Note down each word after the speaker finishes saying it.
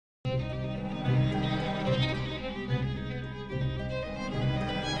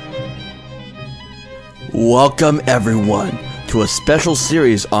Welcome everyone to a special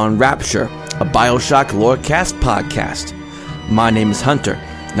series on Rapture, a Bioshock Lorecast podcast. My name is Hunter,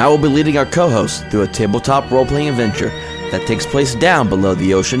 and I will be leading our co-hosts through a tabletop role-playing adventure that takes place down below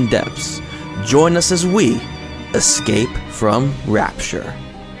the ocean depths. Join us as we escape from Rapture.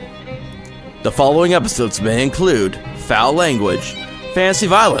 The following episodes may include foul language, fantasy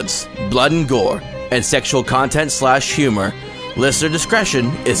violence, blood and gore, and sexual content/humor. Listener discretion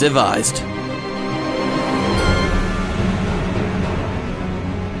is advised.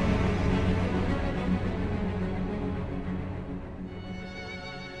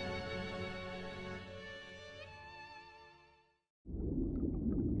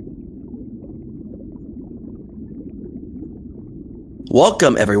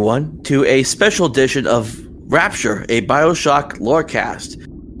 Welcome, everyone, to a special edition of Rapture, a Bioshock Lorecast.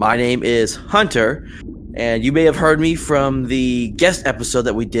 My name is Hunter, and you may have heard me from the guest episode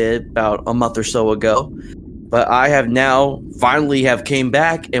that we did about a month or so ago. But I have now finally came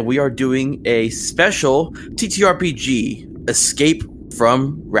back, and we are doing a special TTRPG, Escape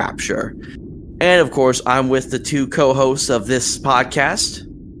from Rapture. And, of course, I'm with the two co-hosts of this podcast.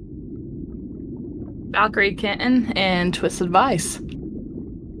 Valkyrie Kenton and Twisted Vice.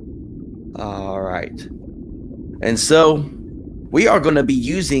 All right. And so we are going to be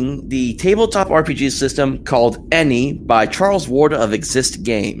using the tabletop RPG system called Any by Charles Ward of Exist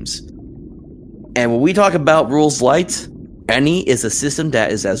Games. And when we talk about rules light, Any is a system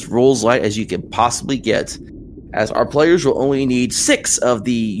that is as rules light as you can possibly get, as our players will only need 6 of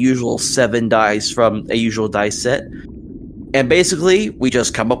the usual 7 dice from a usual dice set. And basically, we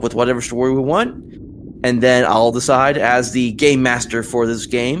just come up with whatever story we want, and then I'll decide as the game master for this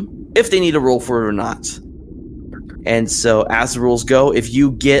game if they need a roll for it or not. And so, as the rules go, if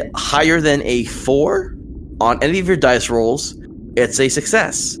you get higher than a 4 on any of your dice rolls, it's a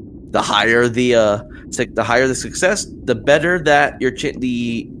success. The higher the success, the better that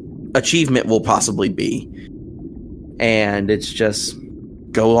the achievement will possibly be. And it's just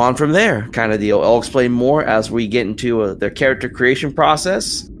go on from there, kind of deal. I'll explain more as we get into their character creation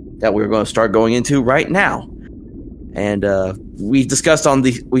process that we're going to start going into right now. And we discussed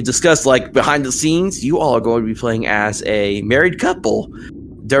like behind the scenes, you all are going to be playing as a married couple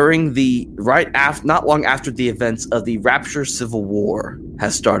during not long after the events of the Rapture Civil War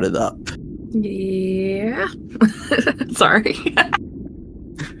has started up. Yeah. Sorry.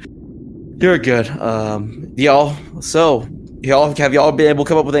 You're good. Have y'all been able to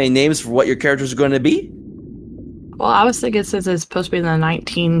come up with any names for what your characters are going to be? Well, I was thinking since it's supposed to be in the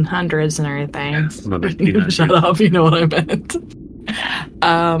 1900s and everything. Shut up, you know what I meant.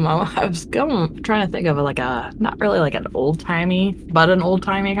 I was trying to think of not really like an old-timey, but an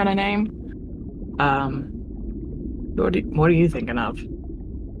old-timey kind of name. What are you thinking of?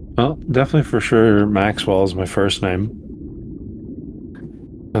 Well, definitely for sure Maxwell is my first name.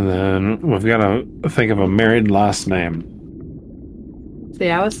 And then we've got to think of a married last name. See,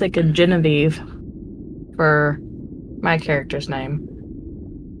 I was thinking Genevieve for my character's name.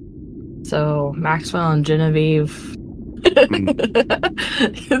 So Maxwell and Genevieve.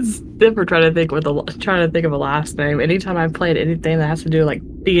 It's different trying to think of a last name. Anytime I've played anything that has to do like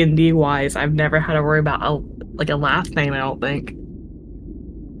D&D wise, I've never had to worry about a last name. I don't think.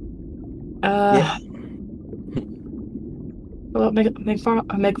 Yeah. What about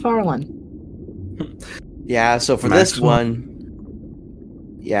McFarlane? Yeah. So for Maxwell.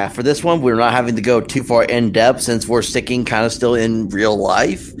 For this one, we're not having to go too far in depth since we're sticking kind of still in real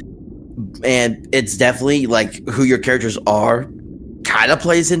life. And it's definitely like who your characters are kind of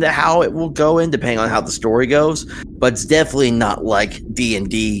plays into how it will go in depending on how the story goes. But it's definitely not like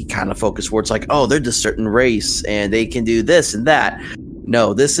D&D kind of focus where it's like, oh, they're just certain race and they can do this and that.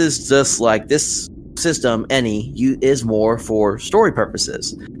 No, this is just like this system, is more for story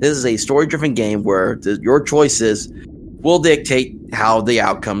purposes. This is a story-driven game where your choices will dictate how the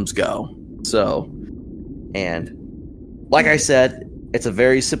outcomes go. So, and like I said, it's a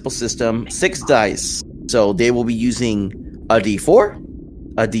very simple system. 6 dice. So they will be using a D4,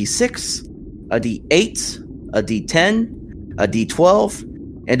 a D6, a D8, a D10, a D12,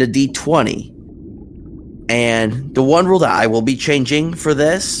 and a D20. And the one rule that I will be changing for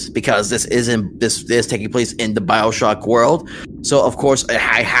this, because this is taking place in the Bioshock world, so of course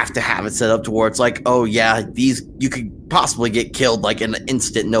I have to have it set up to where it's like, oh yeah, you could possibly get killed like in an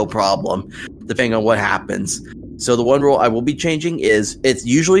instant, no problem, depending on what happens. So the one rule I will be changing is it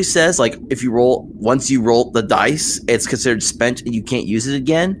usually says like once you roll the dice, it's considered spent and you can't use it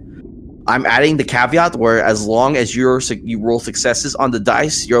again. I'm adding the caveat where as long as you roll successes on the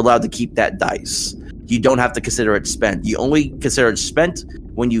dice, you're allowed to keep that dice. You don't have to consider it spent. You only consider it spent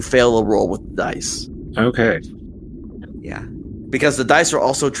when you fail a roll with the dice. Okay. Yeah, because the dice are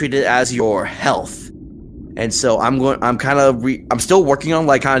also treated as your health, and so I'm still working on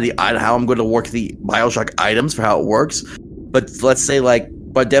like kind of how I'm going to work the Bioshock items for how it works. But let's say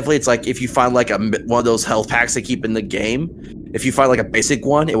but definitely it's like if you find like one of those health packs they keep in the game, if you find like a basic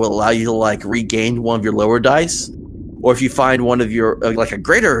one, it will allow you to like regain one of your lower dice. Or if you find one of your like a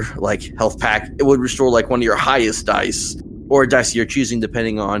greater like health pack, it would restore like one of your highest dice or a dice you're choosing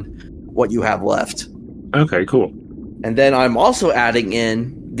depending on what you have left. Okay, cool. And then I'm also adding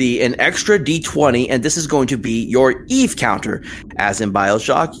in an extra D20, and this is going to be your Eve counter. As in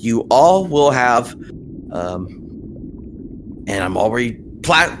Bioshock, you all will have, and I'm already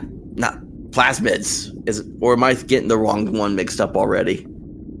not plasmids. Or am I getting the wrong one mixed up already?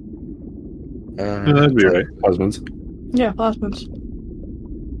 That'd be right. Plasmids. Yeah, plasmids.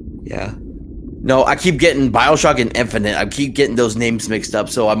 Yeah. No, I keep getting Bioshock and Infinite. I keep getting those names mixed up,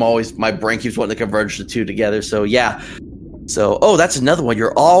 so my brain keeps wanting to converge the two together. So yeah. So, that's another one.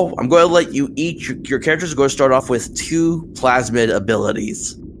 I'm going to let you each, your characters are going to start off with 2 plasmid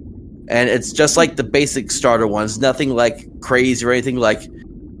abilities. And it's just like the basic starter ones, nothing like crazy or anything like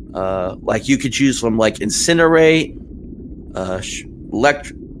you could choose from like Incinerate,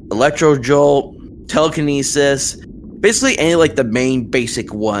 Electro Jolt, Telekinesis, basically any like the main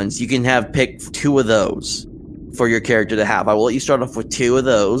basic ones. You can pick 2 of those for your character to have. I will let you start off with 2 of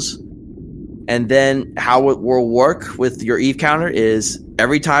those. And then how it will work with your Eve counter is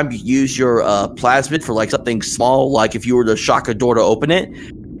every time you use your plasmid for like something small, like if you were to shock a door to open it,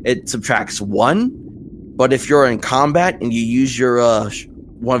 it subtracts 1. But if you're in combat and you use your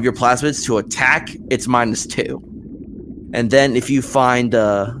one of your plasmids to attack, it's -2. And then if you find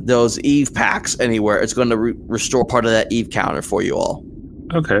those Eve packs anywhere, it's going to restore part of that Eve counter for you all.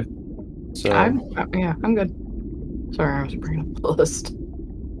 Okay. So I'm good. Sorry, I was bringing up the list.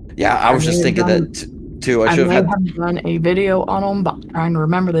 Yeah, I was just thinking that too. I should have done a video on him, but I'm trying to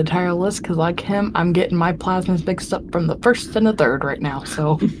remember the entire list because, like him, I'm getting my plasmids mixed up from the first and the third right now.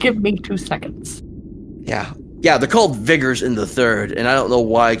 So give me 2 seconds. Yeah, they're called Vigors in the third, and I don't know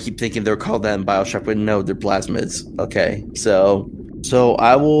why I keep thinking they're called that in Bioshock, but no, they're plasmids. Okay, so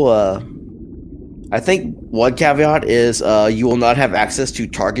I will. I think one caveat is you will not have access to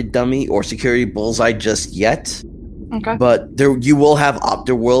Target Dummy or Security Bullseye just yet. Okay. But there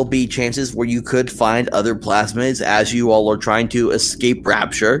will be chances where you could find other plasmids as you all are trying to escape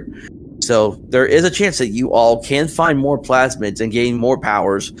Rapture. So there is a chance that you all can find more plasmids and gain more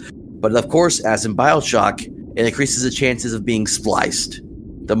powers. But of course, as in Bioshock, it increases the chances of being spliced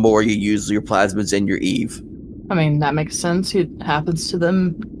the more you use your plasmids in your Eve. I mean, that makes sense. It happens to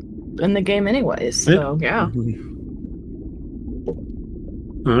them in the game anyways. So, yeah.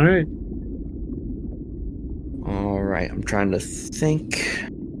 All right. All right, I'm trying to think.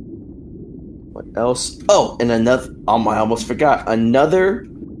 What else? Oh, and I almost forgot. Another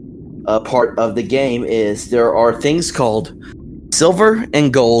part of the game is there are things called silver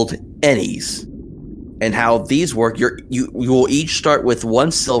and gold ennies. And how these work, you will each start with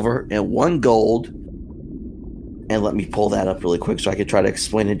 1 silver and 1 gold. And let me pull that up really quick so I can try to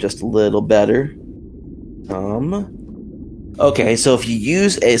explain it just a little better. Okay, so if you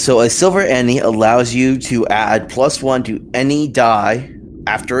use a silver ennie allows you to add +1 to any die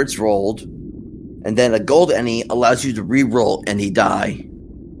after it's rolled, and then a gold ennie allows you to re-roll any die.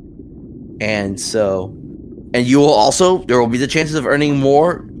 And you will also, there will be the chances of earning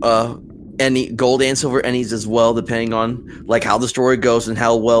more any gold and silver ennies as well, depending on like how the story goes and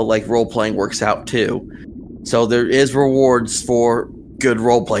how well like role playing works out too. So there is rewards for good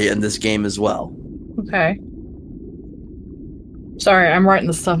role play in this game as well. Okay. Sorry, I'm writing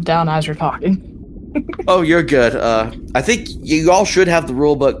the stuff down as you're talking. Oh, you're good. I think you all should have the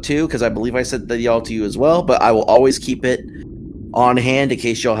rule book too, because I believe I sent that all to you as well, but I will always keep it on hand in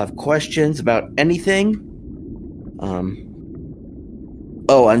case y'all have questions about anything.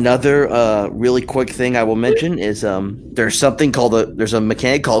 Another really quick thing I will mention is there's a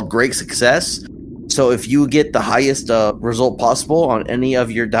mechanic called Great Success. So if you get the highest result possible on any of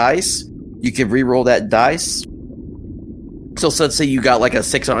your dice, you can re-roll that dice. So let's say you got like a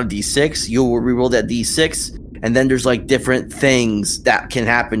 6 on a d6, you'll re-roll that d6, and then there's like different things that can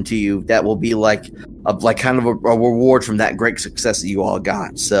happen to you that will be like kind of a reward from that great success that you all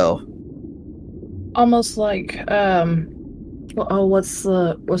got. So almost like what's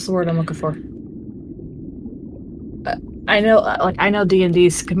the word I'm looking for? I know D&D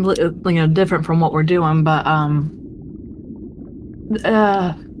is completely different from what we're doing, but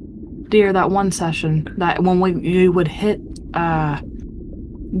that one session that when you would hit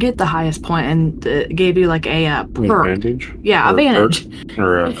get the highest point and it gave you like a perk. Advantage? Yeah, advantage.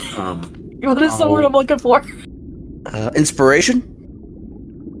 Or What is the word I'm looking for? Inspiration?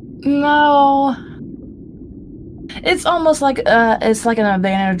 No. It's almost like it's like an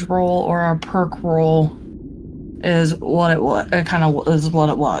advantage roll or a perk roll is what it was. It kind of is what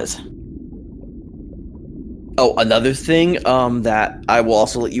it was. Oh, another thing that I will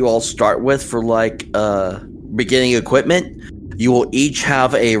also let you all start with for beginning equipment. You will each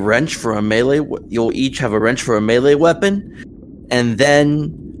have a wrench for a melee. You'll each have a wrench for a melee weapon, and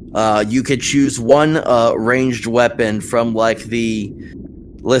then you could choose one ranged weapon from the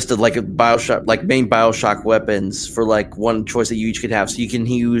list of Bioshock, main Bioshock weapons for one choice that you each could have. So you can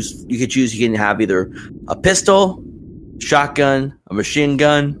choose. You can have either a pistol, shotgun, a machine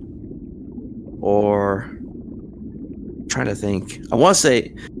gun, or I'm trying to think. I want to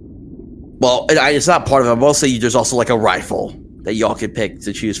say, well, it's not part of it. I will say there's also a rifle that y'all could pick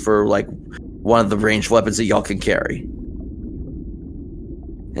to choose for one of the ranged weapons that y'all can carry.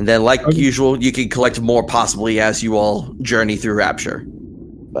 And then, usual, you can collect more possibly as you all journey through Rapture.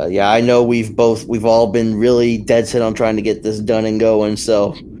 But yeah, I know we've all been really dead set on trying to get this done and going,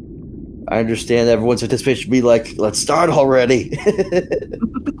 so I understand everyone's anticipation should be let's start already.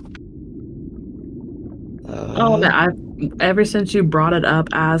 Ever since you brought it up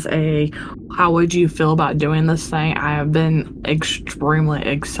as how would you feel about doing this thing, I have been extremely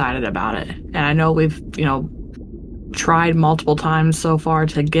excited about it. And I know we've, tried multiple times so far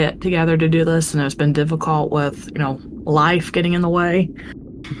to get together to do this, and it's been difficult with, life getting in the way.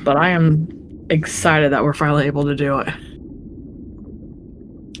 But I am excited that we're finally able to do it.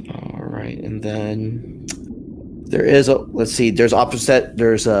 All right, and then there is there's opposite.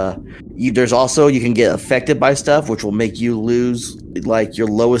 There's also you can get affected by stuff, which will make you lose your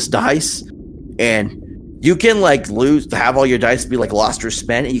lowest dice, and you can have all your dice be lost or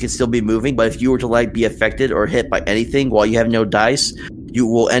spent, and you can still be moving. But if you were to be affected or hit by anything while you have no dice, you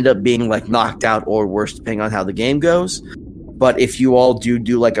will end up being knocked out or worse, depending on how the game goes. But if you all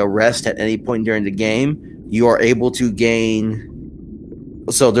do a rest at any point during the game, you are able to gain.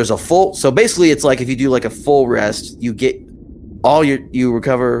 So there's a full. So basically, it's if you do a full rest, you get you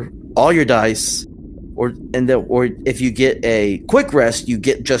recover all your dice, or if you get a quick rest, you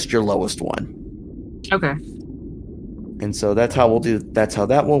get just your lowest one. Okay. And so that's how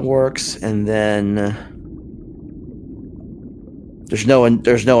that one works. And then there's no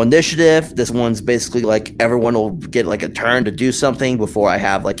initiative. This one's basically everyone will get a turn to do something before I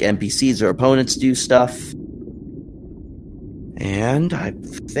have NPCs or opponents do stuff. And I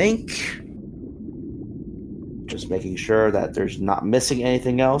think just making sure that there's not missing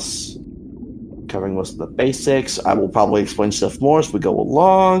anything else. Covering most of the basics. I will probably explain stuff more as we go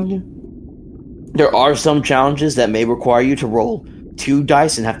along. There are some challenges that may require you to roll 2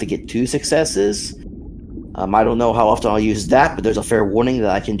 dice and have to get 2 successes. I don't know how often I'll use that, but there's a fair warning that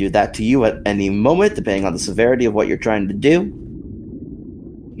I can do that to you at any moment, depending on the severity of what you're trying to do.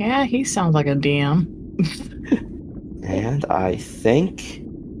 Yeah, he sounds like a DM. And I think...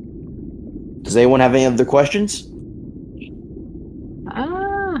 Does anyone have any other questions? Do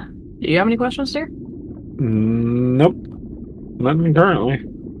you have any questions, dear? Nope. Nothing currently.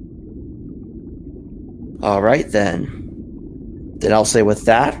 All right, then. Then I'll say with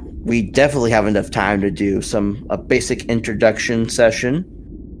that, we definitely have enough time to do a basic introduction session.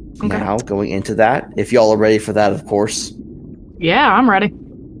 Okay. Now, going into that. If y'all are ready for that, of course. Yeah, I'm ready.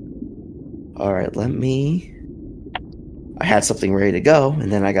 All right, I had something ready to go,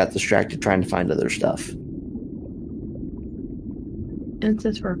 and then I got distracted trying to find other stuff. And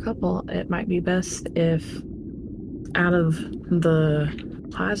since we're a couple, it might be best if out of the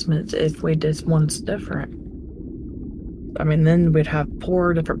plasmids, if we did one's different. I mean, then we'd have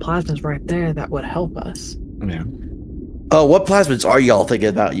 4 different plasmids right there that would help us. Yeah. Oh, what plasmids are y'all thinking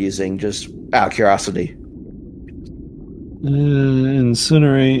about using? Just out of curiosity.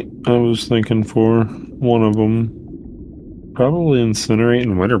 Incinerate, I was thinking for one of them. Probably Incinerate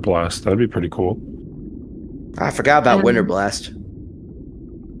and Winter Blast. That'd be pretty cool. I forgot about Winter Blast.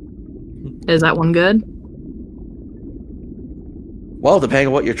 Is that one good? Well, depending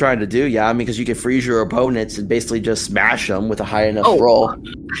on what you're trying to do, yeah. I mean, because you can freeze your opponents and basically just smash them with a high enough roll.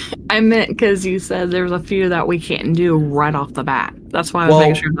 I meant because you said there's a few that we can't do right off the bat. That's why I was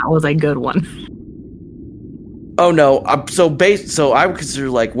making sure that was a good one. Oh no! So I would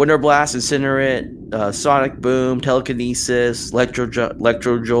consider Winter Blast, Incinerate, Sonic Boom, Telekinesis, Electro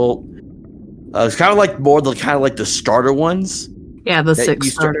Jolt. It's kind of more the starter ones. Yeah, the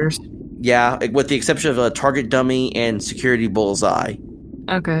 6 starters. Yeah, with the exception of a Target Dummy and Security Bullseye.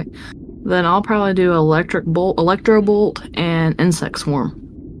 Okay. Then I'll probably do Electro Bolt, and Insect Swarm.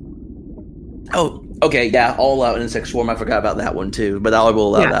 Oh, Okay, yeah, I'll allow insect swarm. I forgot about that one too, but I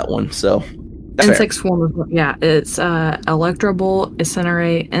will allow that one. So insect swarm, it's electrobolt,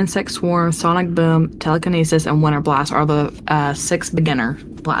 incinerate, insect swarm, sonic boom, telekinesis, and winter blast are the 6 beginner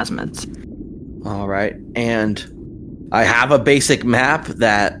plasmids. All right, and I have a basic map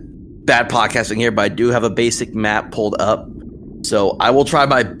that bad podcasting here, but I do have a basic map pulled up. So I will try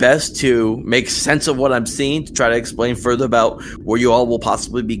my best to make sense of what I'm seeing, to try to explain further about where you all will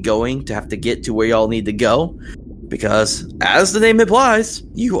possibly be going to have to get to where you all need to go. Because, as the name implies,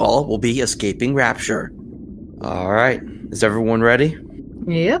 you all will be escaping Rapture. All right. Is everyone ready?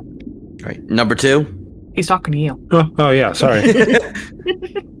 Yep. All right. Number 2. He's talking to you. Oh yeah, sorry.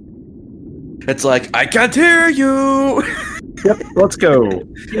 It's like, I can't hear you! Yep, let's go.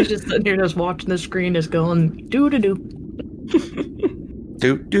 He's just sitting here just watching the screen, just going, do-do-do.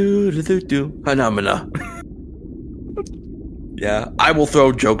 Do-do-do-do-do. Phenomena. Yeah, I will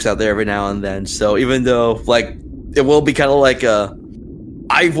throw jokes out there every now and then. So even though, like, it will be kind of like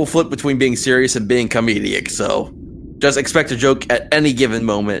I will flip between being serious and being comedic. So just expect a joke at any given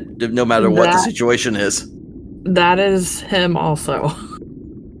moment, no matter what the situation is. That is him also.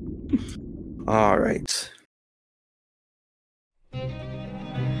 All right.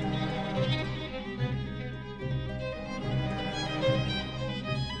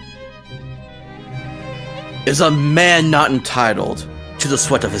 Is a man not entitled to the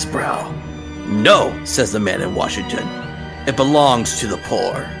sweat of his brow? No, says the man in Washington. It belongs to the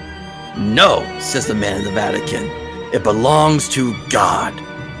poor. No, says the man in the Vatican. It belongs to God.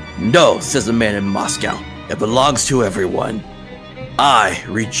 No, says the man in Moscow. It belongs to everyone. I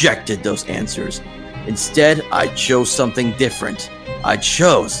rejected those answers. Instead, I chose something different. I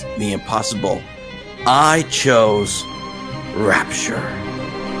chose the impossible. I chose Rapture.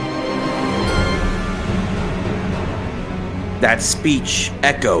 That speech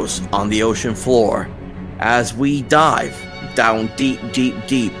echoes on the ocean floor as we dive down deep, deep,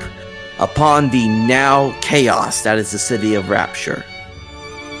 deep upon the now chaos that is the city of Rapture.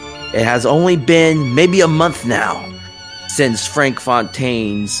 It has only been maybe a month now since Frank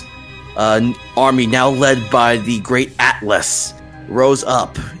Fontaine's army, now led by the great Atlas, rose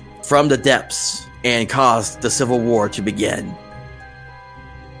up from the depths and caused the Civil War to begin.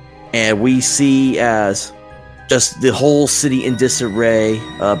 And we see as just the whole city in disarray,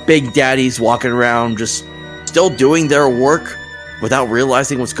 big daddies walking around just still doing their work without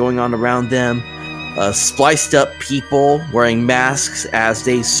realizing what's going on around them. Spliced up people wearing masks as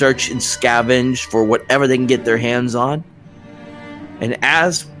they search and scavenge for whatever they can get their hands on. And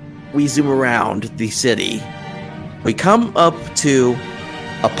as we zoom around the city, we come up to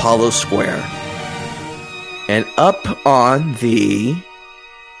Apollo Square. And up on the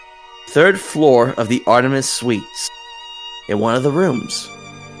 3rd floor of the Artemis Suites, in one of the rooms,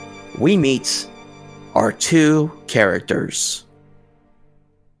 we meet our 2 characters.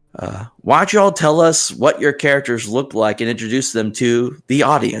 Why don't you all tell us what your characters look like and introduce them to the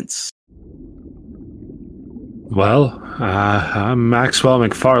audience? Well, I'm Maxwell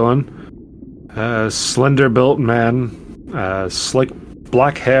McFarlane, a slender-built man, slick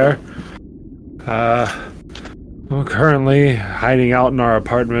black hair. We're currently hiding out in our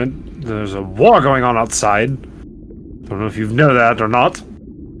apartment. There's a war going on outside. Don't know if you know that or not.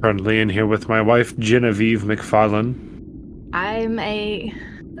 Currently in here with my wife, Genevieve McFarlane. I'm a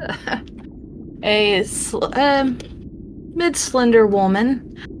mid-slender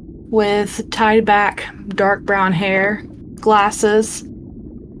woman with tied back dark brown hair, glasses,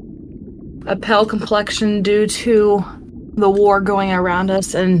 a pale complexion due to the war going around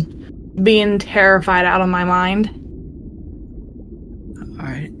us and being terrified out of my mind. All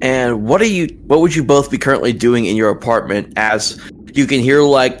right. And what would you both be currently doing in your apartment as you can hear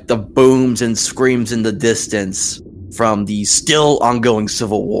like the booms and screams in the distance from the still ongoing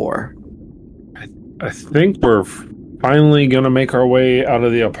Civil War? I think we're finally going to make our way out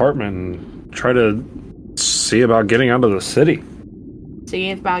of the apartment and try to see about getting out of the city.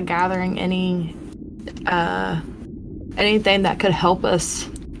 See about gathering anything that could help us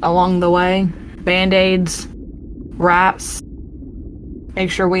along the way. Band-aids, wraps. Make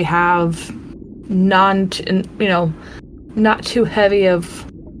sure we have not too heavy of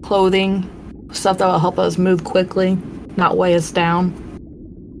clothing, stuff that will help us move quickly, not weigh us down.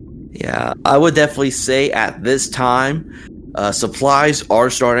 Yeah, I would definitely say at this time, supplies are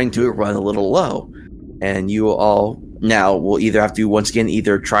starting to run a little low. And you all now will either have to, once again,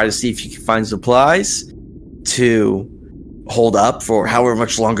 either try to see if you can find supplies to hold up for however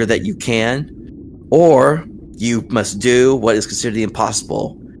much longer that you can, or you must do what is considered the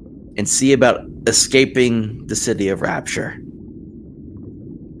impossible and see about escaping the city of Rapture.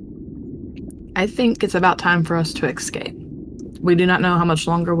 I think it's about time for us to escape. We do not know how much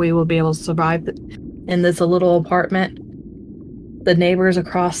longer we will be able to survive in this little apartment. The neighbors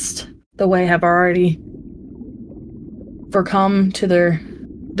across the way have already succumbed to their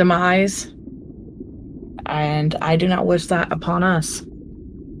demise, and I do not wish that upon us.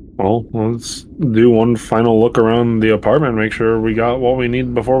 Well, let's do one final look around the apartment, make sure we got what we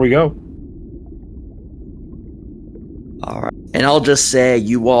need before we go. All right. And I'll just say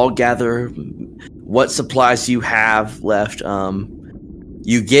you all gather what supplies you have left.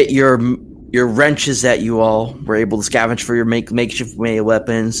 You get your wrenches that you all were able to scavenge for your makeshift melee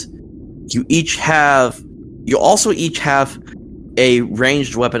weapons. You also each have a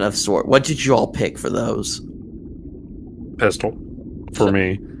ranged weapon of sort. What did you all pick for those? Pistol for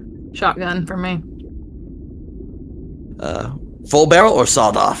me. Shotgun for me. Full barrel or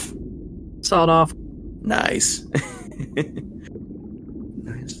sawed off? Sawed off. Nice.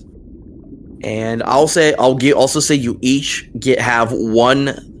 Nice. And I'll also say you each have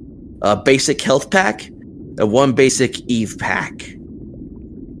one basic health pack and one basic Eve pack.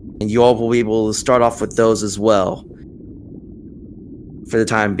 And you all will be able to start off with those as well for the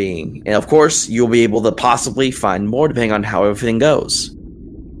time being. And of course, you'll be able to possibly find more depending on how everything goes.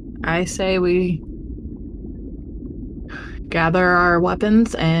 I say we gather our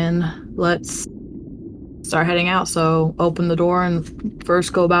weapons and let's start heading out. So open the door and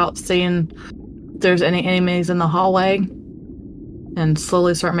first go about seeing if there's any enemies in the hallway and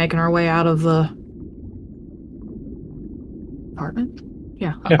slowly start making our way out of the apartment.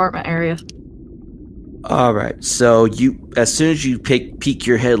 Yeah. Apartment area. All right. So as soon as you peek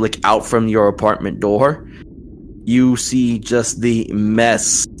your head out from your apartment door, you see just the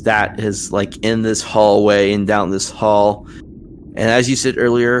mess that is in this hallway and down this hall. And as you said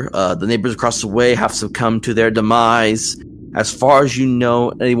earlier, the neighbors across the way have succumbed to their demise. As far as you know,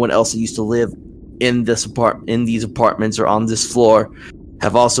 anyone else that used to live in these apartments or on this floor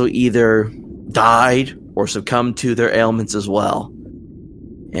have also either died or succumbed to their ailments as well.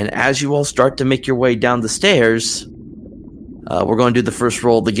 And as you all start to make your way down the stairs, we're going to do the first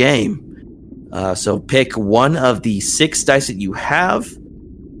roll of the game. So pick one of the 6 dice that you have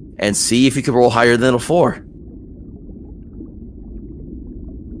and see if you can roll higher than a 4.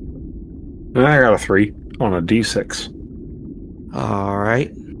 I got a 3 on a D6. All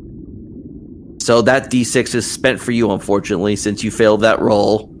right. So that D6 is spent for you, unfortunately, since you failed that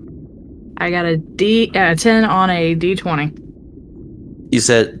roll. I got a 10 on a D20. You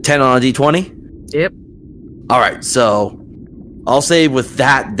said 10 on a D20? Yep. All right, so I'll say with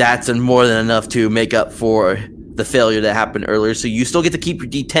that's more than enough to make up for the failure that happened earlier. So you still get to keep your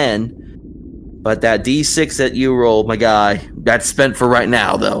D10, but that D6 that you rolled, my guy, that's spent for right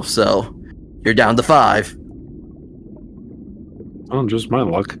now, though. So you're down to 5. Oh, just my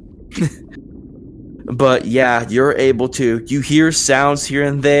luck. But yeah, you hear sounds here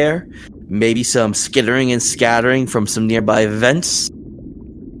and there, maybe some skittering and scattering from some nearby vents,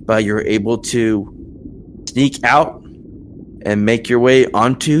 but you're able to sneak out and make your way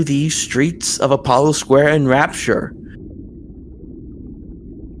onto the streets of Apollo Square in Rapture.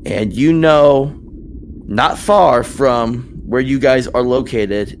 And not far from where you guys are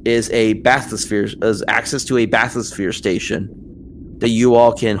located is access to a bathysphere station that you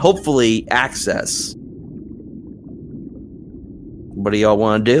all can hopefully access. What do y'all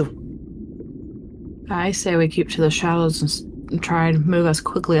want to do? I say we keep to the shadows and try and move as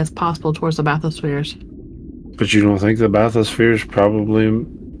quickly as possible towards the bathyspheres. But you don't think the bathyspheres probably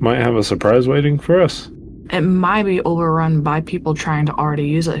might have a surprise waiting for us? It might be overrun by people trying to already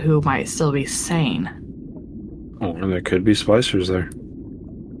use it who might still be sane. Oh, and there could be splicers there.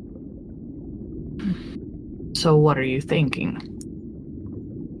 So what are you thinking?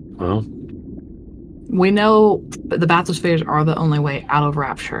 Well, we know the bathyspheres are the only way out of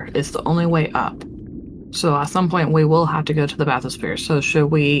Rapture. It's the only way up. So at some point we will have to go to the bathysphere. So should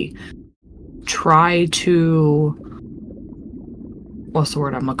we try to, what's the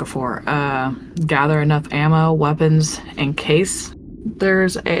word I'm looking for? Gather enough ammo, weapons in case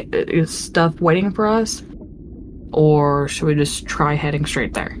there's stuff waiting for us? Or should we just try heading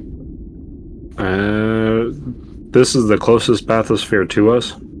straight there? This is the closest bathysphere to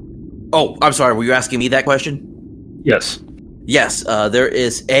us. Oh, I'm sorry. Were you asking me that question? Yes. Yes, there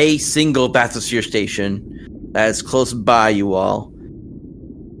is a single bathysphere station that's close by you all.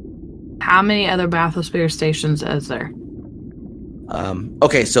 How many other bathysphere stations is there?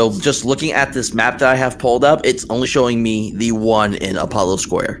 Okay, so just looking at this map that I have pulled up, it's only showing me the one in Apollo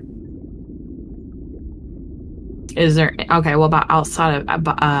Square. Is there... Okay, what about outside of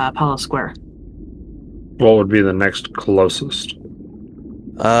Apollo Square? What would be the next closest?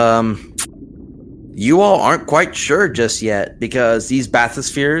 you all aren't quite sure just yet, because these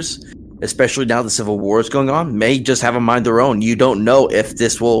bathyspheres, especially now the Civil War is going on, may just have a mind of their own. You don't know if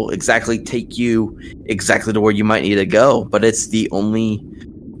this will exactly take you exactly to where you might need to go, but it's the only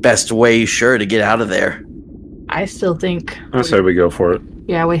best way, sure, to get out of there. I still think... I say we go for it.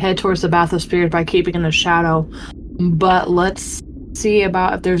 Yeah, we head towards the bathysphere by keeping in the shadow, but let's see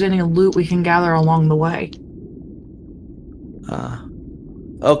about if there's any loot we can gather along the way.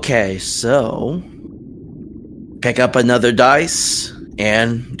 Okay, so... pick up another dice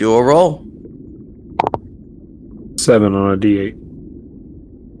and do a roll. 7 on a D8.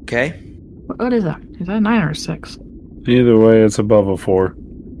 Okay. What is that? Is that 9 or 6? Either way, it's above a 4.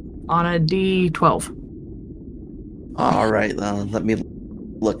 On a D12. All right, let me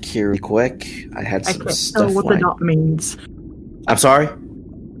look here real quick. I had some stuff. What the dot means? I'm sorry.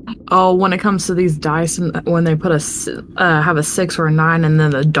 Oh, when it comes to these dice, and when they put have a 6 or a 9 and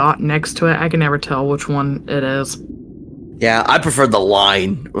then the dot next to it, I can never tell which one it is. Yeah, I prefer the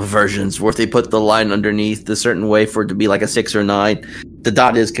line versions where if they put the line underneath a certain way for it to be like a 6 or 9. The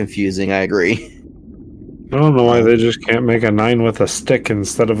dot is confusing, I agree. I don't know why they just can't make a 9 with a stick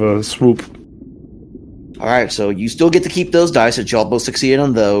instead of a swoop. All right, so you still get to keep those dice that y'all both succeeded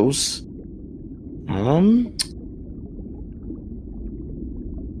on those.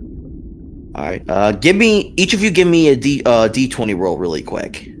 All right, each of you give me a D20 roll really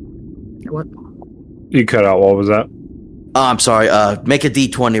quick. What? You cut out, what was that? I'm sorry, make a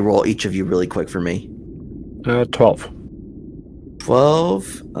D20 roll, each of you, really quick for me. 12.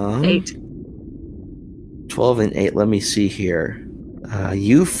 12? 8. 12 and 8, let me see here.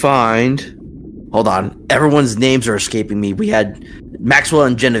 You find... Hold on, everyone's names are escaping me. We had Maxwell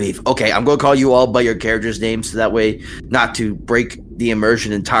and Genevieve. Okay, I'm going to call you all by your characters' names, so that way not to break the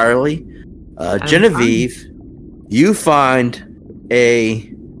immersion entirely. Genevieve, you find a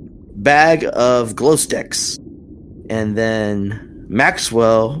bag of glow sticks. And then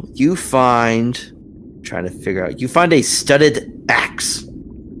Maxwell, you find... trying to figure out... you find a studded axe.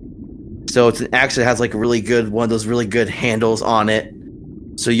 So it's an axe that has like a really good... one of those really good handles on it.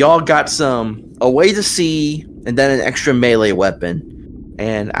 So y'all got a way to see, and then an extra melee weapon.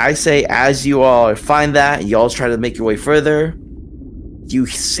 And I say, as you all find that, y'all try to make your way further, you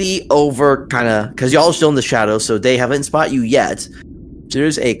see over kind of, because y'all are still in the shadows, so they haven't spotted you yet.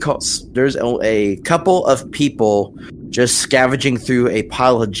 There's a couple of people just scavenging through a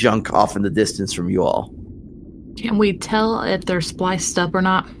pile of junk off in the distance from you all. Can we tell if they're spliced up or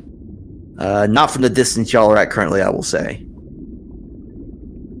not? Not from the distance y'all are at currently, I will say.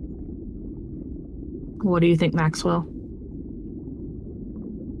 What do you think, Maxwell?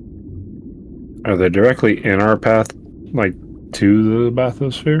 Are they directly in our path, like, to the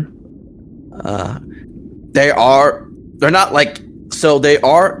bathysphere? They're not like, so they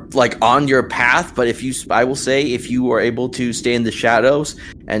are like on your path, but I will say, if you are able to stay in the shadows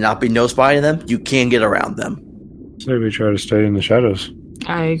and not be noticed by them, you can get around them. So we try to stay in the shadows.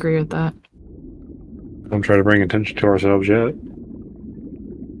 I agree with that. Don't try to bring attention to ourselves yet.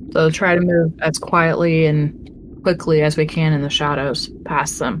 So try to move as quietly and quickly as we can in the shadows,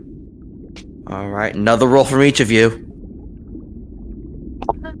 past them. All right, another roll from each of you.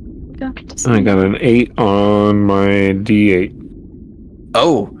 I got an 8 on my D8.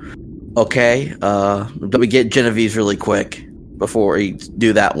 Oh, okay. Let me get Genevieve's really quick before we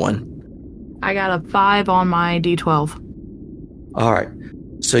do that one. I got a 5 on my D12. All right.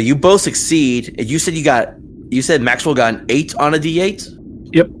 So you both succeed. You said Maxwell got an 8 on a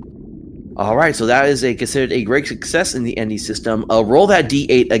D8? Yep. All right, so that is considered a great success in the ND system. Roll that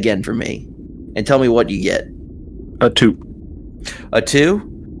D8 again for me, and tell me what you get. A 2. A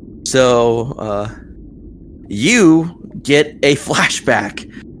 2? So, you get a flashback,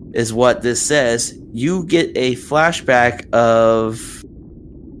 is what this says. You get a flashback of...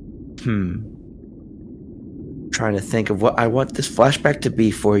 trying to think of what I want this flashback to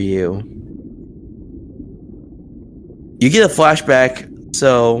be for you. You get a flashback,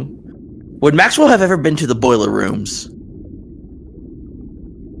 so... would Maxwell have ever been to the boiler rooms?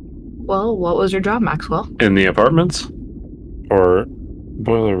 Well, what was your job, Maxwell? In the apartments? Or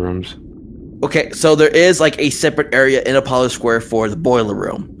boiler rooms? Okay, so there is like a separate area in Apollo Square for the boiler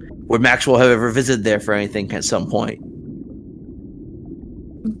room. Would Maxwell have ever visited there for anything at some point?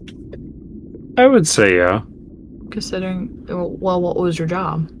 I would say yeah. Considering, well, what was your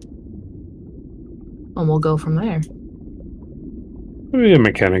job? And we'll go from there. Maybe a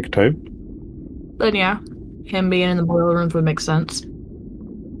mechanic type. Then yeah, him being in the boiler rooms would make sense.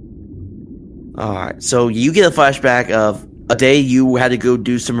 Alright, so you get a flashback of a day you had to go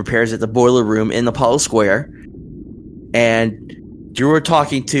do some repairs at the boiler room in Apollo Square, and you were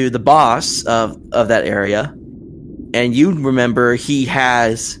talking to the boss of that area, and you remember he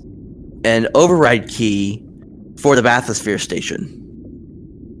has an override key for the bathysphere station.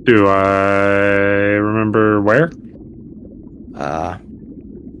 Do I remember where?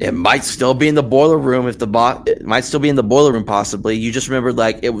 It might still be in the boiler room. It might still be in the boiler room, possibly. You just remember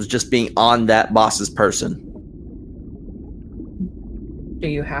like it was just being on that boss's person. Do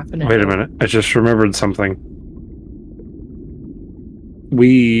you happen to Wait a minute. I just remembered something.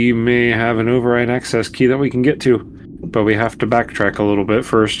 We may have an override access key that we can get to, but we have to backtrack a little bit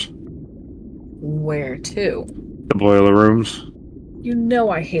first. Where to? The boiler rooms. You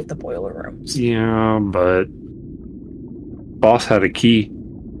know I hate the boiler rooms. Yeah, but boss had a key.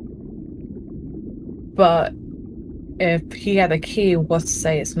 But if he had a key, what's to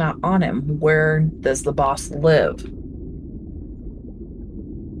say it's not on him? Where does the boss live?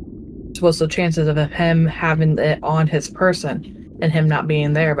 So what's the chances of him having it on his person and him not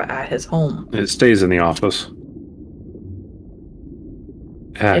being there but at his home? It stays in the office.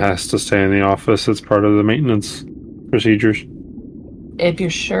 It has to stay in the office. It's part of the maintenance procedures. If you're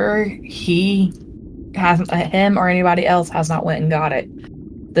sure he hasn't, him or anybody else has not went and got it,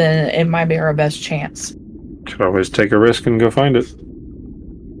 then it might be our best chance. Could always take a risk and go find it.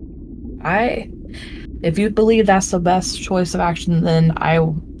 If you believe that's the best choice of action, then I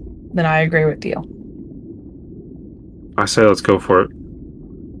agree with you. I say let's go for it.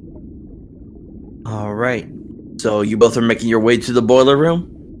 All right. So you both are making your way to the boiler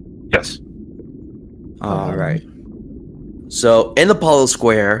room? Yes. All right. So in Apollo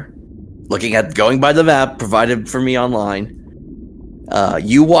Square, going by the map provided for me online,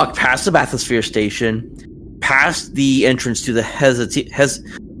 you walk past the bathysphere station, past the entrance to the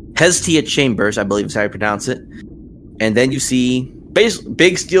Hestia Chambers, I believe is how you pronounce it, and then you see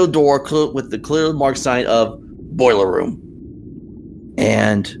big steel door with the clear marked sign of boiler room.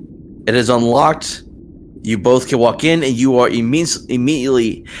 And it is unlocked. You both can walk in, and you are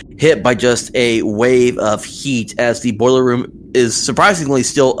immediately hit by just a wave of heat as the boiler room is surprisingly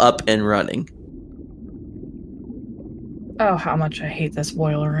still up and running. Oh, how much I hate this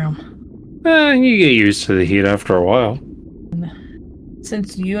boiler room. You get used to the heat after a while.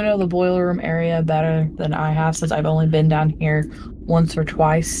 Since you know the boiler room area better than I have, since I've only been down here once or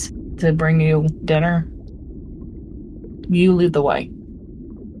twice to bring you dinner, you lead the way.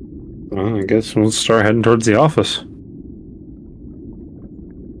 Well, I guess we'll start heading towards the office.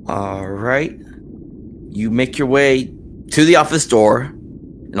 All right. You make your way to the office door,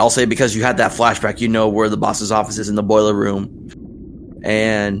 and I'll say because you had that flashback, you know where the boss's office is in the boiler room.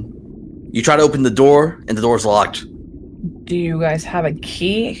 And you try to open the door, and the door's locked. Do you guys have a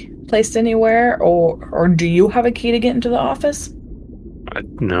key placed anywhere, or do you have a key to get into the office?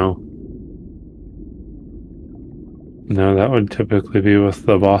 No. No, that would typically be with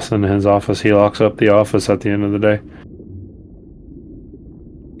the boss in his office. He locks up the office at the end of the day.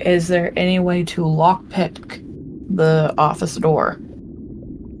 Is there any way to lockpick the office door?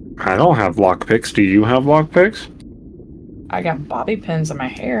 I don't have lockpicks. Do you have lockpicks? I got bobby pins in my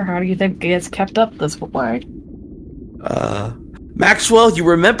hair. How do you think it gets kept up this way? Maxwell, you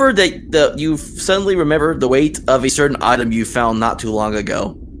remember that you suddenly remembered the weight of a certain item you found not too long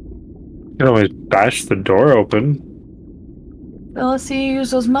ago. You can always bash the door open. Well, let's see you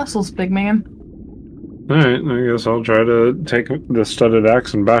use those muscles, big man. Alright, I guess I'll try to take the studded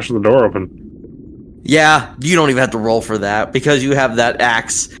axe and bash the door open. Yeah, you don't even have to roll for that, because you have that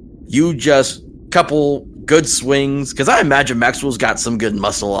axe. You just couple good swings, because I imagine Maxwell's got some good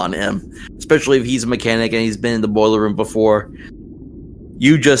muscle on him, especially if he's a mechanic and he's been in the boiler room before.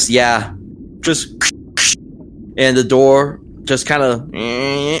 You just, and the door just kind of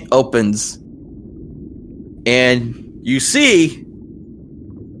opens, and you see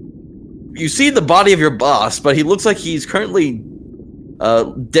the body of your boss, but he looks like he's currently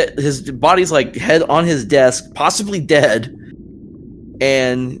his body's like head on his desk, possibly dead,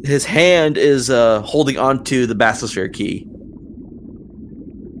 and his hand is holding onto the bathysphere key.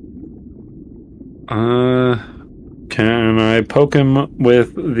 Can I poke him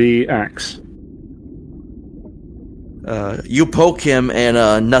with the axe? You poke him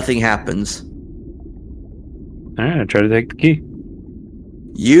and nothing happens. Alright, I try to take the key.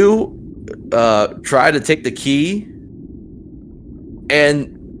 You try to take the key,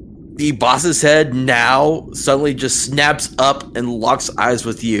 and the boss's head now suddenly just snaps up and locks eyes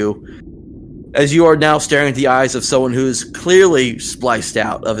with you, as you are now staring at the eyes of someone who is clearly spliced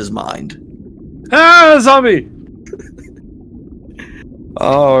out of his mind. Ah, zombie!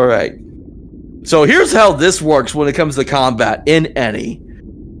 All right. So here's how this works when it comes to combat in any.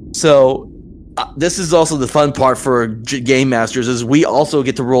 So this is also the fun part for game masters is we also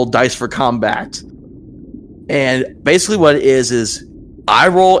get to roll dice for combat. And basically what it is I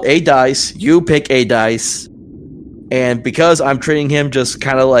roll a dice, you pick a dice, and because I'm treating him just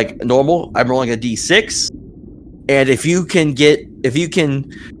kind of like normal, I'm rolling a d6. And if you can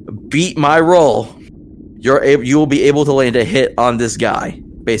beat my roll, you will be able to land a hit on this guy,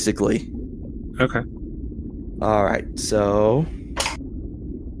 basically. Okay. All right, so...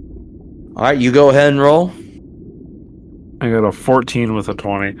 All right, you go ahead and roll. I got a 14 with a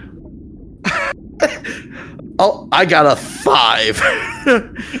 20. Oh, I got a 5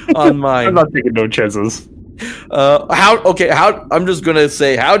 on mine. I'm not taking no chances. I'm just gonna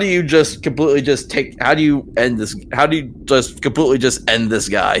say, how do you just completely how do you just completely just end this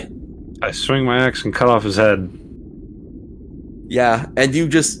guy? I swing my axe and cut off his head. Yeah, and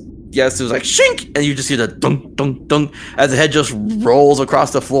it was like shink, and you just hear the dunk, dunk, dunk as the head just rolls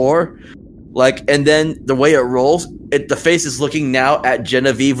across the floor. Like, and then the way it rolls, the face is looking now at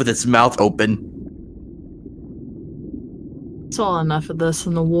Genevieve with its mouth open. Saw enough of this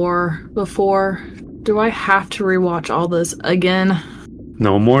in the war before. Do I have to rewatch all this again?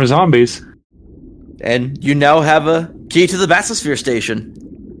 No more zombies. And you now have a key to the bathysphere station.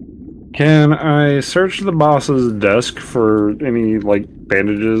 Can I search the boss's desk for any, like,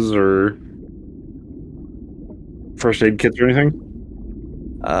 bandages or first aid kits or anything?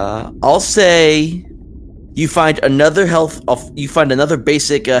 I'll say you find another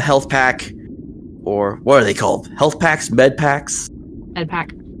basic health pack, or what are they called? Health packs, med packs. Med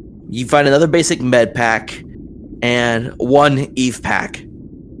pack. You find another basic med pack and one Eve pack.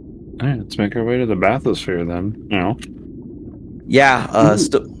 All right, let's make our way to the bathysphere then. You know. Yeah.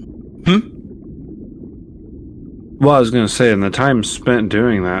 Well, I was gonna say, in the time spent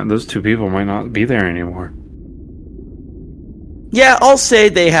doing that, those two people might not be there anymore. Yeah, I'll say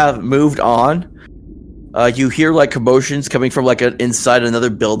they have moved on. You hear like commotions coming from like inside another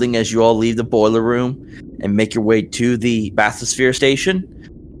building as you all leave the boiler room and make your way to the bathysphere station.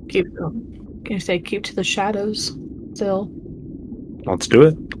 Keep to the shadows still. Let's do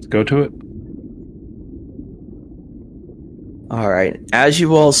it. Let's go to it. All right. As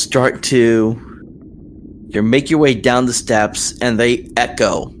you all start to make your way down the steps, and they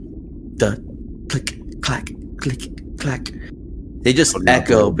echo. The click, clack, click, clack. They just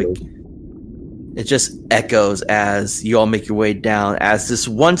echo. It just echoes as you all make your way down, as this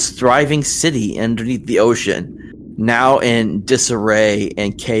once thriving city underneath the ocean, now in disarray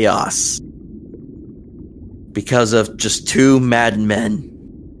and chaos because of just two mad men.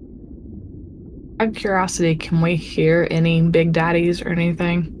 Out of curiosity, can we hear any big daddies or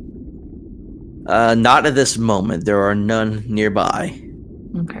anything? Not at this moment. There are none nearby.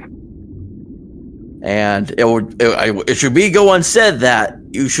 Okay. And it should go unsaid that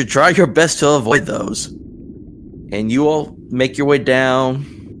you should try your best to avoid those. And you all make your way down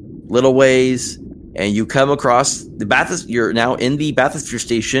little ways, and you come across the bathysphere. You're now in the bathysphere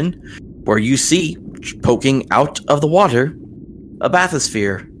station, where you see, poking out of the water, a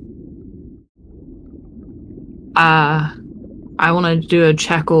bathysphere. I want to do a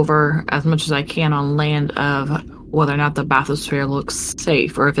check over as much as I can on land of whether or not the bathysphere looks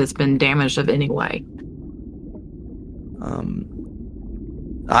safe or if it's been damaged of any way.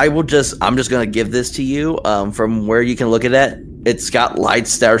 I'm just going to give this to you. From where you can look at it, it's got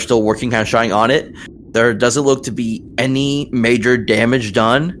lights that are still working, kind of shining on it. There doesn't look to be any major damage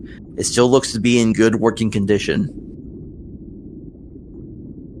done. It still looks to be in good working condition.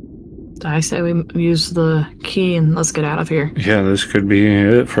 I say we use the key and let's get out of here. Yeah, this could be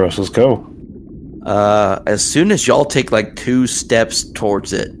it for us. Let's go. As soon as y'all take like 2 steps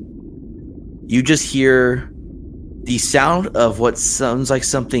towards it, you just hear the sound of what sounds like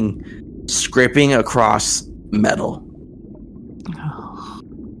something scraping across metal.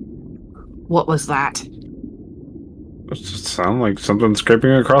 What was that? It just sounds like something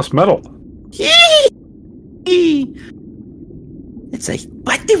scraping across metal. It's like,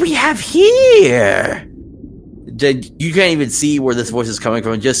 what do we have here? You can't even see where this voice is coming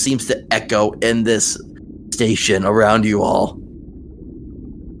from. It just seems to echo in this station around you all.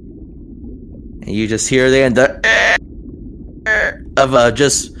 And you just hear the end of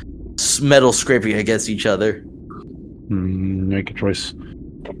just metal scraping against each other. Make a choice.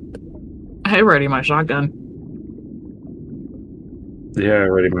 I ready my shotgun. Yeah, I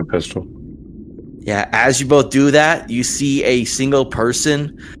ready my pistol. Yeah, as you both do that, you see a single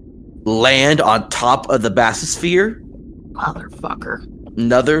person land on top of the bathysphere. Motherfucker.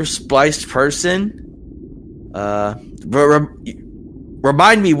 Another spliced person.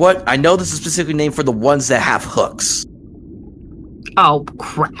 Remind me what... I know this is specifically named for the ones that have hooks. Oh,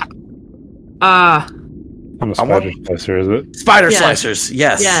 crap. I'm a spider slicer, is it? Spider slicers,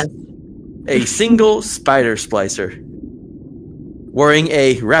 yes. Yes. A single spider slicer. Wearing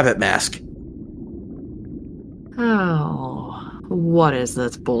a rabbit mask. Oh, what is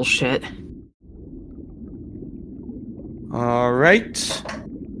this bullshit? All right.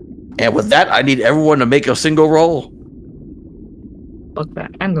 And with that, I need everyone to make a single roll. Fuck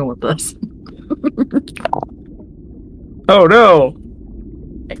that. I'm going with this. Oh no!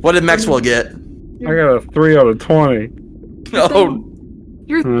 What did Maxwell get? I got a 3 out of 20. Oh,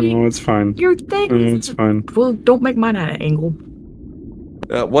 No, it's fine. Your thing. It's fine. Well, don't make mine at an angle.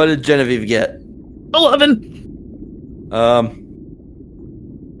 what did Genevieve get? 11.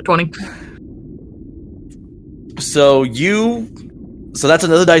 20. So that's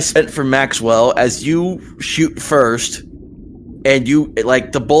another dice spent for Maxwell as you shoot first, and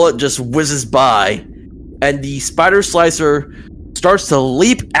the bullet just whizzes by, and the spider slicer starts to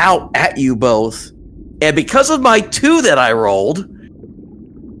leap out at you both. And because of my 2 that I rolled,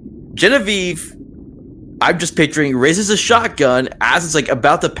 Genevieve, I'm just picturing, raises a shotgun as it's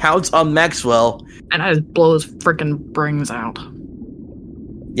about to pounce on Maxwell. And I just blow his freaking brains out.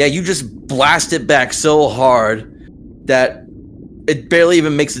 Yeah, you just blast it back so hard that it barely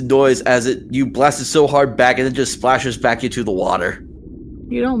even makes a noise as you blast it so hard back and it just splashes back into the water.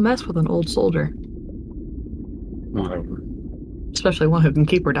 You don't mess with an old soldier. Whatever. Especially one who can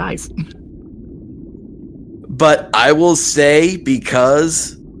keep her dice. But I will say,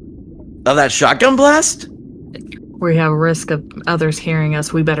 because of that shotgun blast, We have a risk of others hearing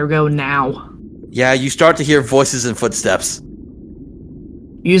us. We better go now. yeah, you start to hear voices and footsteps.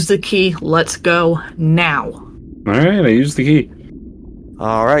 Use the key. Let's go now. Alright, I used the key.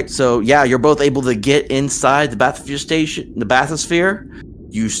 All right, so yeah, you're both able to get inside the bathysphere.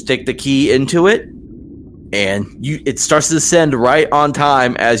 You stick the key into it, and it starts to descend right on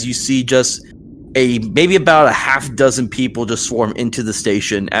time as you see just maybe about a half dozen people just swarm into the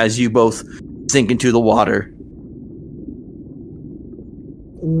station as you both sink into the water.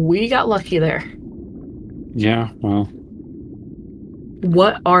 We got lucky there. Yeah, well.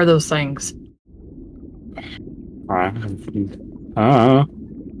 What are those things? I don't know.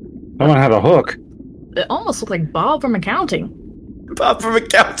 Someone had a hook. It almost looked like Bob from accounting. Bob from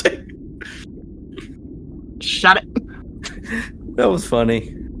accounting. Shut it. That was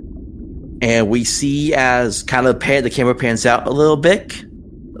funny. And we see as kind of the camera pans out a little bit,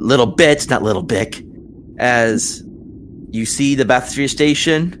 not little bit, as you see the bathysphere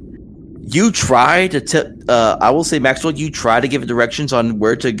station. You try to I will say, Maxwell, you try to give directions on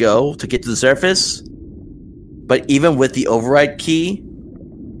where to go to get to the surface. But even with the override key,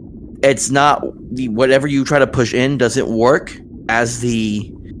 it's not, whatever you try to push in doesn't work as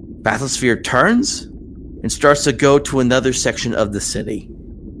the bathysphere turns and starts to go to another section of the city.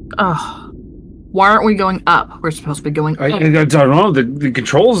 Ugh. Why aren't we going up? We're supposed to be going up. I don't know. The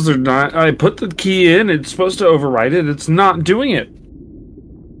controls are not. I put the key in. It's supposed to override it. It's not doing it.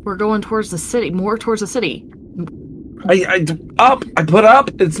 We're going towards the city. More towards the city. I put up.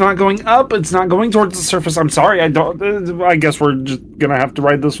 It's not going up. It's not going towards the surface. I'm sorry. I guess we're just gonna have to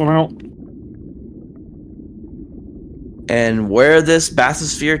ride this one out. And where this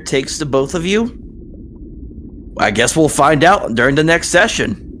bathysphere takes the both of you, I guess we'll find out during the next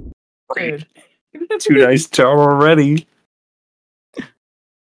session. Dude. 2 dice tower already.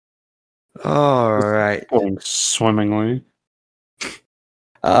 All right. Going swimmingly.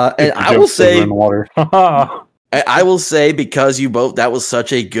 And I will say, in the water. I will say, because you both, that was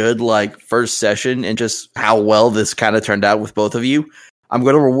such a good first session, and just how well this kind of turned out with both of you, I'm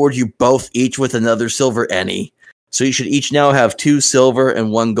going to reward you both each with another silver any. So you should each now have 2 silver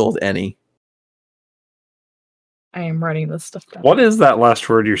and 1 gold any. I am writing this stuff down. What is that last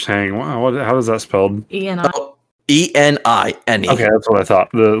word you're saying? Wow, how is that spelled? E-N-I. Oh, E-N-I, any. Okay, that's what I thought.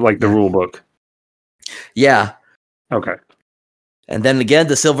 The rule book. Yeah. Okay. And then again,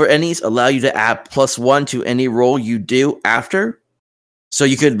 the silver ennies allow you to add +1 to any roll you do after. So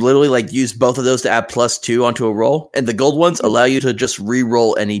you could literally use both of those to add +2 onto a roll. And the gold ones allow you to just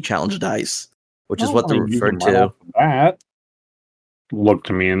re-roll any challenge dice, which is what they're referred to. That look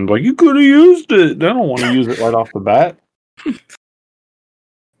to me and you could have used it. I don't want to use it right off the bat.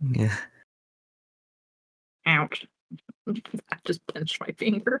 Yeah. Ouch. I just pinched my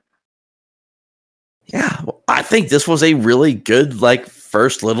finger. Yeah, well, I think this was a really good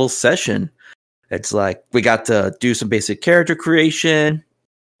first little session. It's we got to do some basic character creation,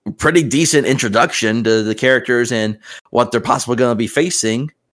 pretty decent introduction to the characters and what they're possibly going to be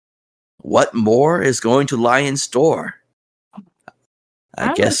facing. What more is going to lie in store?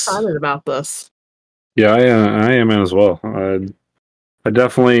 I'm excited about this. Yeah, I am as well. I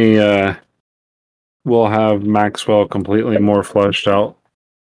definitely we'll have Maxwell completely more fleshed out.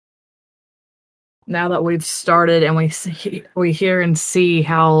 Now that we've started and we hear and see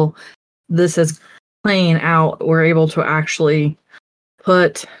how this is playing out, we're able to actually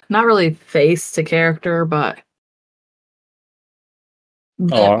put not really face to character, but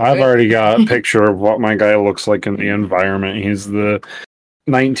I've already got a picture of what my guy looks like in the environment. He's the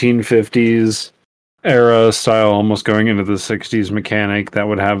 1950s era style, almost going into the 60s mechanic that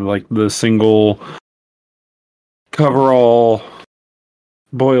would have like the single coverall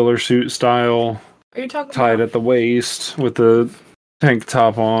boiler suit style. Are you talking tied about at the waist with the tank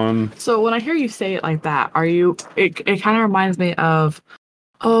top on? So when I hear you say it like that, it kind of reminds me of,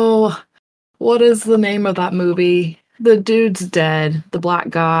 oh, what is the name of that movie? The dude's dead, the black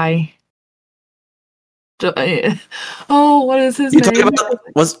guy. Oh, what is his You name? talking about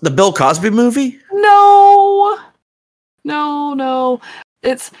was the Bill Cosby movie? No.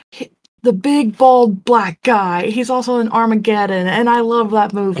 It's the big bald black guy. He's also in Armageddon, and I love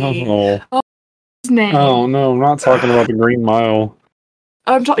that movie. Oh, His name. Oh no, I'm not talking about the Green Mile.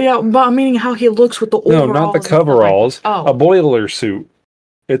 Yeah, but I'm meaning how he looks with the overalls. No, not the coveralls. A boiler suit.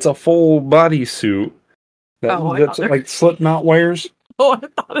 It's a full body suit that's like Slipknot wears. Oh, I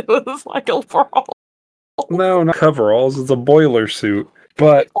thought it was like overalls. No, not coveralls. It's a boiler suit.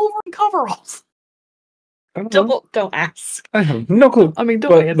 But over in coveralls. Don't ask. I have no clue. I mean,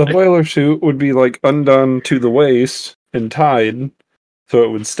 don't But answer. the boiler suit would be like undone to the waist and tied, so it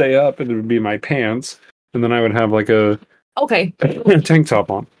would stay up, and it would be my pants, and then I would have like a tank top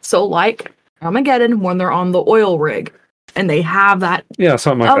on. So like Armageddon when they're on the oil rig, and they have that. Yeah,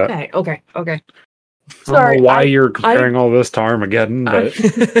 something like that. Okay. Sorry, I don't know why you're comparing all this to Armageddon, but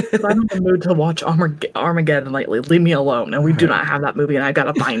I'm in the mood to watch Armageddon lately. Leave me alone, and we do not have that movie, and I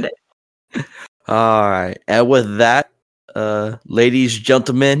gotta find it. All right, and with that, ladies,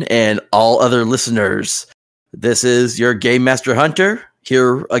 gentlemen, and all other listeners, this is your Game Master Hunter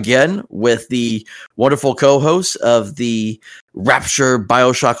here again with the wonderful co-host of the Rapture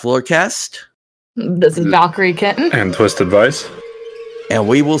Bioshock Lorecast. This is Valkyrie Kenton and Twisted Vice. And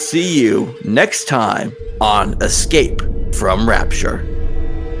we will see you next time on Escape from Rapture.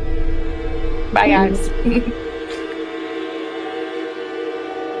 Bye, guys.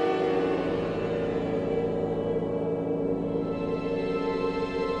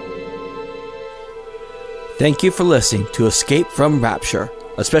 Thank you for listening to Escape from Rapture,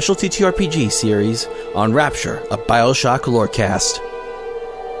 a special TTRPG series on Rapture, a Bioshock Lorecast.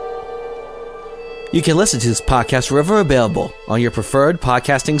 You can listen to this podcast wherever available on your preferred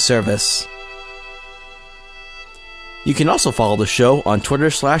podcasting service. You can also follow the show on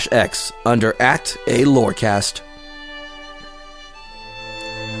Twitter/X under @ALorecast.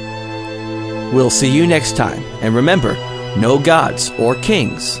 We'll see you next time, and remember, no gods or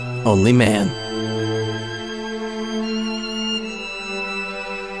kings, only man.